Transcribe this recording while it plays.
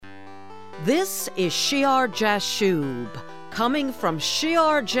This is Shear Jashub, coming from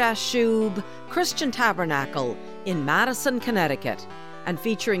Shear Jashub Christian Tabernacle in Madison, Connecticut, and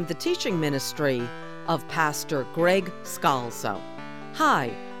featuring the teaching ministry of Pastor Greg Scalzo.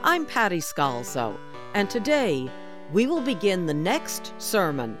 Hi, I'm Patty Scalzo, and today we will begin the next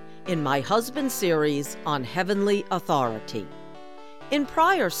sermon in my husband series on heavenly authority. In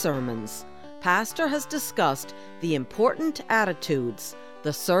prior sermons, Pastor has discussed the important attitudes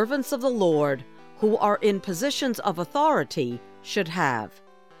the servants of the Lord who are in positions of authority should have.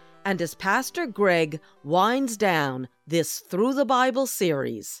 And as Pastor Greg winds down this Through the Bible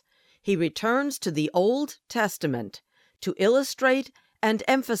series, he returns to the Old Testament to illustrate and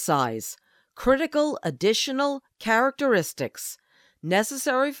emphasize critical additional characteristics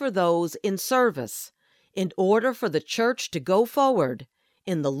necessary for those in service in order for the church to go forward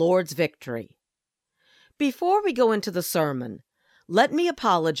in the Lord's victory. Before we go into the sermon, let me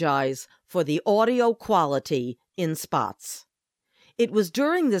apologize for the audio quality in spots. It was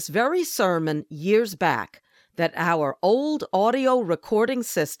during this very sermon years back that our old audio recording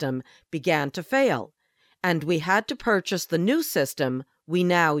system began to fail, and we had to purchase the new system we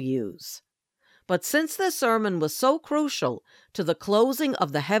now use. But since this sermon was so crucial to the closing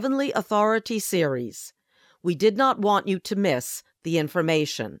of the Heavenly Authority series, we did not want you to miss the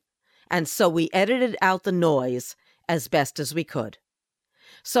information, and so we edited out the noise as best as we could.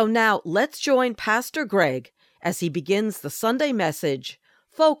 So now let's join Pastor Greg as he begins the Sunday message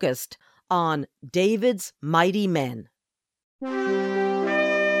focused on David's mighty men. In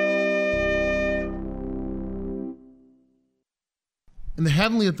the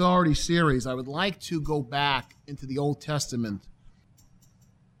Heavenly Authority series, I would like to go back into the Old Testament,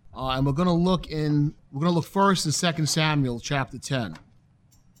 and we're going to look first in 2 Samuel chapter 10.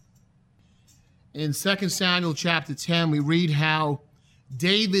 In 2 Samuel chapter 10, we read how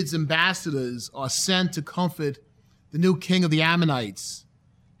David's ambassadors are sent to comfort the new king of the Ammonites,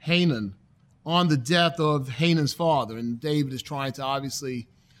 Hanun, on the death of Hanun's father. And David is trying to obviously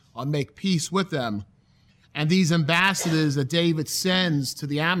make peace with them. And these ambassadors that David sends to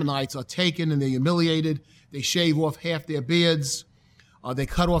the Ammonites are taken and they're humiliated. They shave off half their beards. They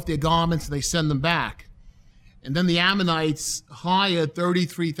cut off their garments and they send them back. And then the Ammonites hired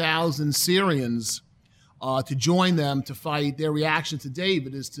 33,000 Syrians to join them to fight. Their reaction to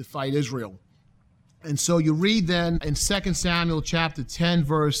David is to fight Israel. And so you read then in 2 Samuel chapter 10,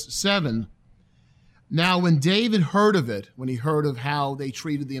 verse 7, now when David heard of it, when he heard of how they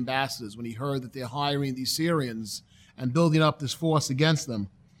treated the ambassadors, when he heard that they're hiring these Syrians and building up this force against them,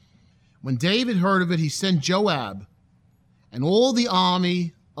 when David heard of it, he sent Joab and all the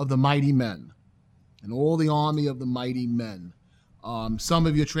army of the mighty men. And all the army of the mighty men. Some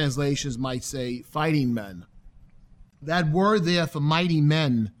of your translations might say fighting men. That word there for mighty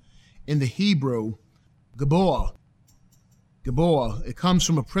men in the Hebrew, Gabor. Gabor, it comes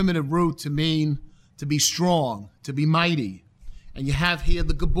from a primitive root to mean to be strong, to be mighty. And you have here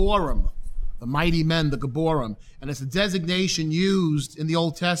the Gaborim, the mighty men, the Gaborim. And it's a designation used in the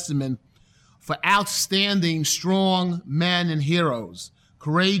Old Testament for outstanding, strong men and heroes,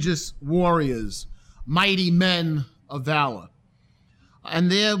 courageous warriors, mighty men of valor.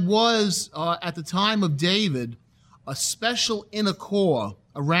 And there was, at the time of David, a special inner core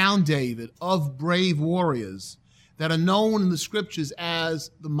around David of brave warriors that are known in the scriptures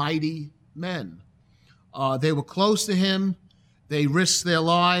as the mighty men. They were close to him. They risked their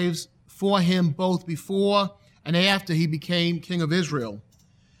lives for him both before and after he became king of Israel.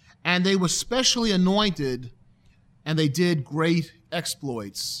 And they were specially anointed, and they did great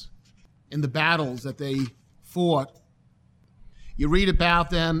exploits in the battles that they fought. You read about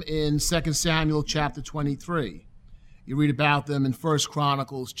them in 2 Samuel chapter 23. You read about them in 1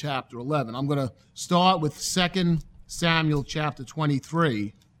 Chronicles chapter 11. I'm going to start with 2 Samuel chapter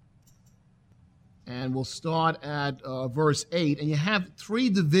 23. And we'll start at verse 8. And you have three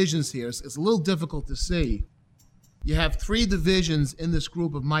divisions here. It's a little difficult to see. You have three divisions in this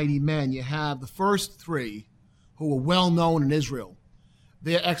group of mighty men. You have the first three who are well known in Israel.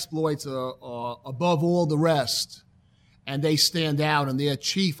 Their exploits are above all the rest, and they stand out, and they're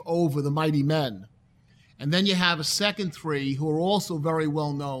chief over the mighty men. And then you have a second three who are also very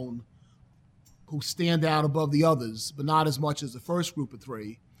well known, who stand out above the others, but not as much as the first group of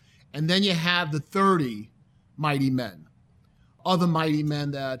three. And then you have the 30 mighty men, other mighty men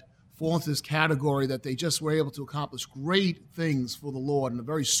that fall into this category that they just were able to accomplish great things for the Lord in a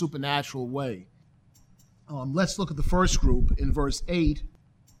very supernatural way. Let's look at the first group in verse 8.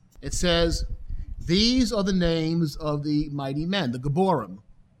 It says, these are the names of the mighty men, the Gaborim,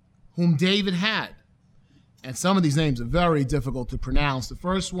 whom David had. And some of these names are very difficult to pronounce. The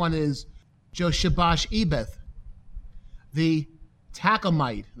first one is Joshabash-Ebeth, the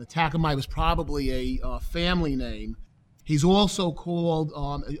Tachomite. The Tachomite was probably a family name. He's also called,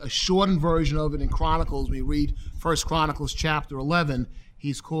 a shortened version of it in Chronicles. We read 1 Chronicles chapter 11.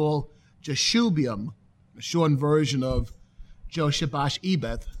 He's called Jashubium, a shortened version of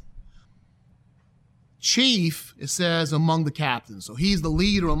Joshabash-Ebeth. Chief, it says, among the captains. So he's the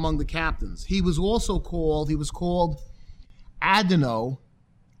leader among the captains. He was called Adino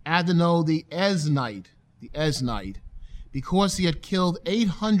the Eznite, because he had killed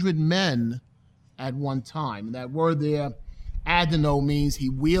 800 men at one time. And that word there, Adino, means he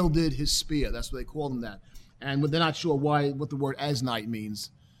wielded his spear. That's what they call him that. And they're not sure what the word Eznite means.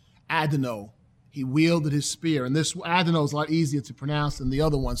 Adino, he wielded his spear. And this Adino is a lot easier to pronounce than the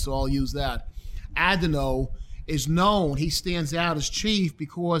other one, so I'll use that. Adino is known, he stands out as chief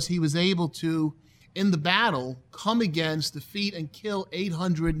because he was able to, in the battle, come against, defeat, and kill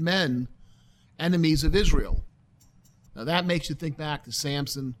 800 men, enemies of Israel. Now that makes you think back to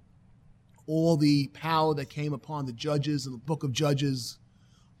Samson, all the power that came upon the judges in the book of Judges,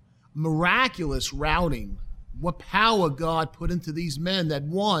 miraculous routing, what power God put into these men that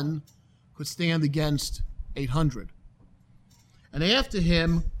one could stand against 800. And after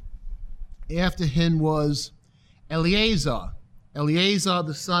him was Eleazar,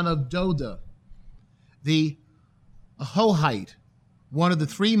 the son of Doda, the Ahohite, one of the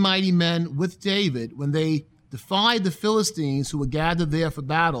three mighty men with David when they defied the Philistines who were gathered there for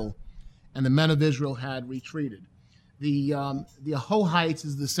battle, and the men of Israel had retreated. The Ahohites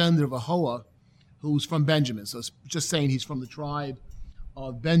is the descendant of Ahoah, who's from Benjamin. So it's just saying he's from the tribe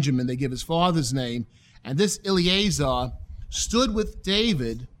of Benjamin. They give his father's name. And this Eleazar stood with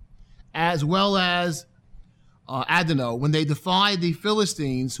David as well as Adino when they defied the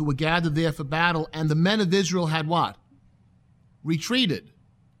Philistines who were gathered there for battle, and the men of Israel had what? Retreated.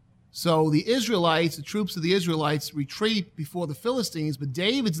 So the Israelites, the troops of the Israelites, retreat before the Philistines, but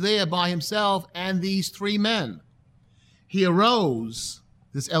David's there by himself and these three men. He arose,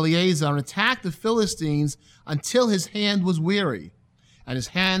 this Eleazar, and attacked the Philistines until his hand was weary, and his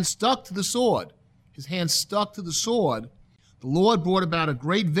hand stuck to the sword. His hand stuck to the sword. The Lord brought about a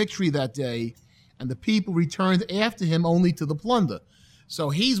great victory that day, and the people returned after him only to the plunder. So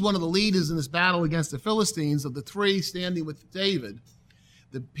he's one of the leaders in this battle against the Philistines of the three standing with David.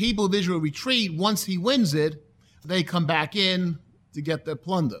 The people of Israel retreat. Once he wins it, they come back in to get their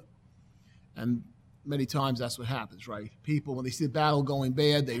plunder. And many times that's what happens, right? People, when they see the battle going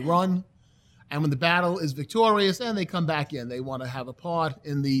bad, they run. And when the battle is victorious, then they come back in. They want to have a part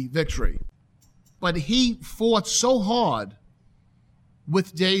in the victory. But he fought so hard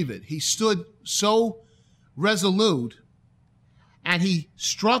with David. He stood so resolute, and he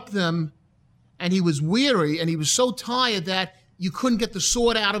struck them, and he was weary, and he was so tired that you couldn't get the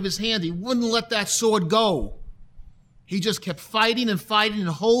sword out of his hand. He wouldn't let that sword go. He just kept fighting and fighting and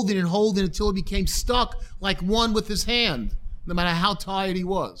holding until he became stuck like one with his hand, no matter how tired he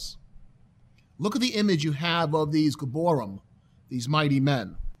was. Look at the image you have of these Gibborim, these mighty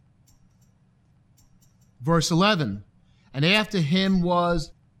men. Verse 11, and after him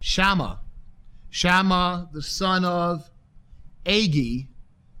was Shammah, the son of Agi,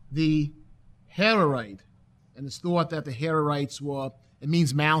 the Hararite. And it's thought that the Hararites it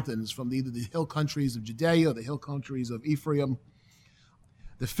means mountains, from either the hill countries of Judea or the hill countries of Ephraim.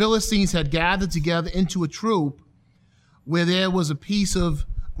 The Philistines had gathered together into a troop where there was a piece of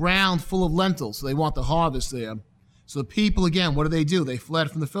ground full of lentils. So they want the harvest there. So the people, again, what do? They fled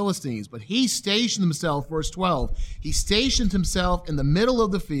from the Philistines. But he stationed himself, verse 12, he stationed himself in the middle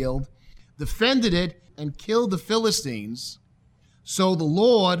of the field, defended it, and killed the Philistines. So the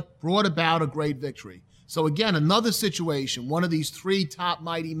Lord brought about a great victory. So again, another situation, one of these three top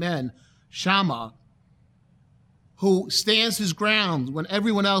mighty men, Shammah, who stands his ground. When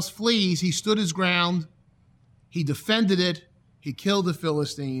everyone else flees, he stood his ground, he defended it, he killed the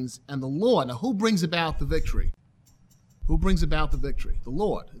Philistines, and the Lord. Now, who brings about the victory? Who brings about the victory? The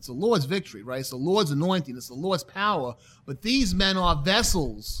Lord. It's the Lord's victory, right? It's the Lord's anointing. It's the Lord's power. But these men are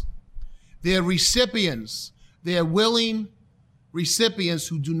vessels. They're recipients. They're willing recipients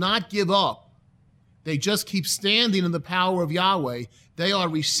who do not give up. They just keep standing in the power of Yahweh. They are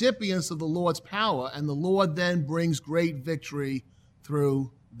recipients of the Lord's power, and the Lord then brings great victory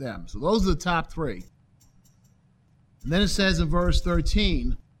through them. So those are the top three. And then it says in verse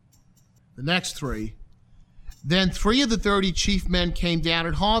 13, the next three, then 3 of the 30 chief men came down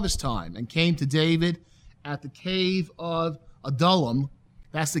at harvest time and came to David at the cave of Adullam.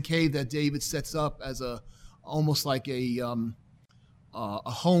 That's the cave that David sets up as almost like a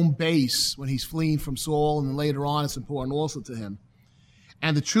home base when he's fleeing from Saul, and then later on it's important also to him.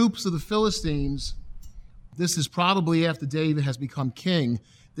 And the troops of the Philistines, this is probably after David has become king.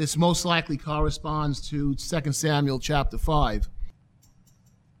 This most likely corresponds to 2 Samuel chapter 5.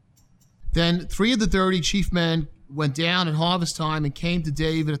 Then 3 of the 30 chief men went down at harvest time and came to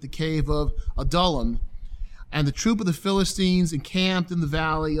David at the cave of Adullam. And the troop of the Philistines encamped in the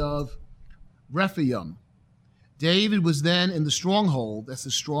valley of Rephaim. David was then in the stronghold, that's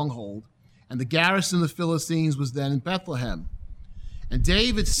the stronghold, and the garrison of the Philistines was then in Bethlehem. And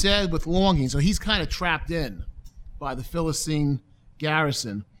David said with longing, so he's kind of trapped in by the Philistine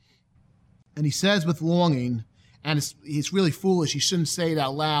garrison. And he says with longing, and it's really foolish, he shouldn't say it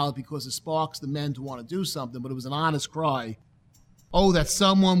out loud because it sparks the men to want to do something, but it was an honest cry. Oh, that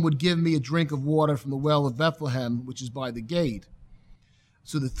someone would give me a drink of water from the well of Bethlehem, which is by the gate.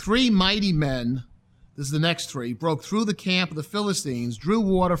 So the 3 mighty men, this is the next 3, broke through the camp of the Philistines, drew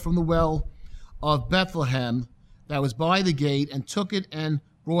water from the well of Bethlehem that was by the gate, and took it and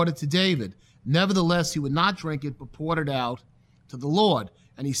brought it to David. Nevertheless, he would not drink it, but poured it out to the Lord.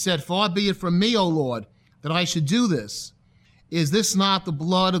 And he said, Far be it from me, O Lord, that I should do this. Is this not the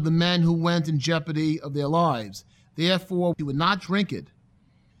blood of the men who went in jeopardy of their lives? Therefore, he would not drink it.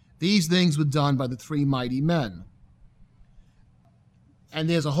 These things were done by the 3 mighty men. And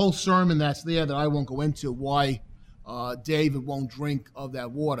there's a whole sermon that's there that I won't go into, why David won't drink of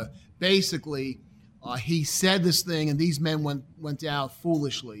that water. Basically, he said this thing, and these men went out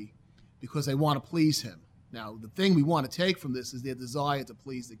foolishly because they want to please him. Now, the thing we want to take from this is their desire to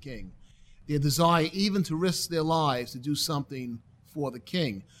please the king. Their desire even to risk their lives to do something for the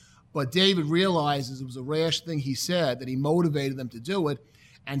king. But David realizes it was a rash thing he said, that he motivated them to do it.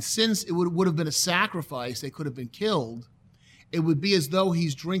 And since it would have been a sacrifice, they could have been killed, it would be as though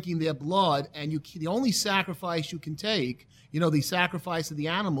he's drinking their blood. And the only sacrifice you can take, the sacrifice of the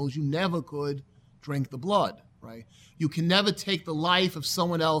animals, you never could drink the blood, right? You can never take the life of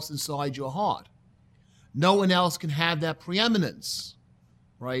someone else inside your heart. No one else can have that preeminence,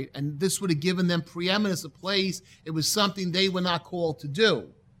 right? And this would have given them preeminence, a place. It was something they were not called to do.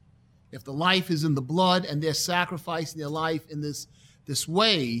 If the life is in the blood and they're sacrificing their life in this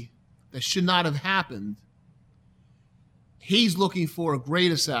way that should not have happened, he's looking for a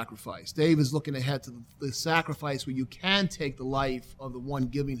greater sacrifice. David's looking ahead to the sacrifice where you can take the life of the one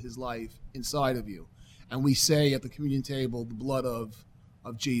giving his life inside of you. And we say at the communion table, the blood of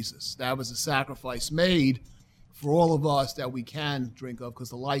Jesus. That was a sacrifice made for all of us that we can drink of, because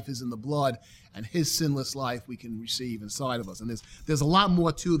the life is in the blood, and his sinless life we can receive inside of us. And there's a lot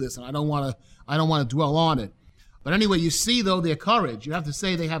more to this, and I don't want to dwell on it. But anyway, you see, though, their courage. You have to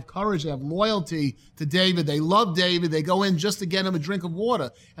say they have courage. They have loyalty to David. They love David. They go in just to get him a drink of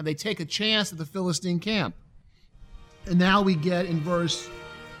water, and they take a chance at the Philistine camp. And now we get in verse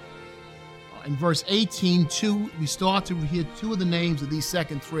 18, we start to hear 2 of the names of these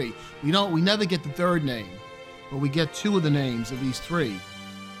second 3. We never get the third name, but we get 2 of the names of these 3.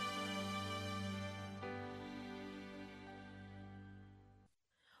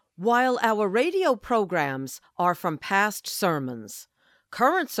 While our radio programs are from past sermons,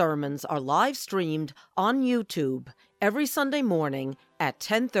 current sermons are live streamed on YouTube every Sunday morning at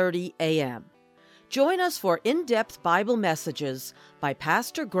 10:30 a.m. Join us for in-depth Bible messages by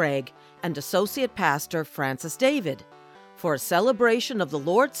Pastor Greg and Associate Pastor Francis David, for a celebration of the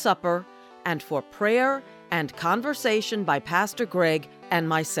Lord's Supper, and for prayer and conversation by Pastor Greg and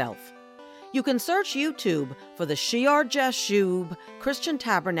myself. You can search YouTube for the Shear Jashub Christian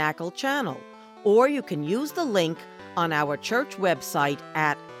Tabernacle channel, or you can use the link on our church website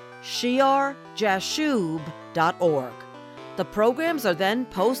at shearjashub.org. The programs are then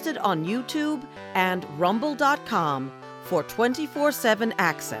posted on YouTube and rumble.com for 24/7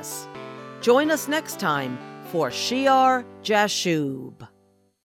 access. Join us next time for Shear Jashub.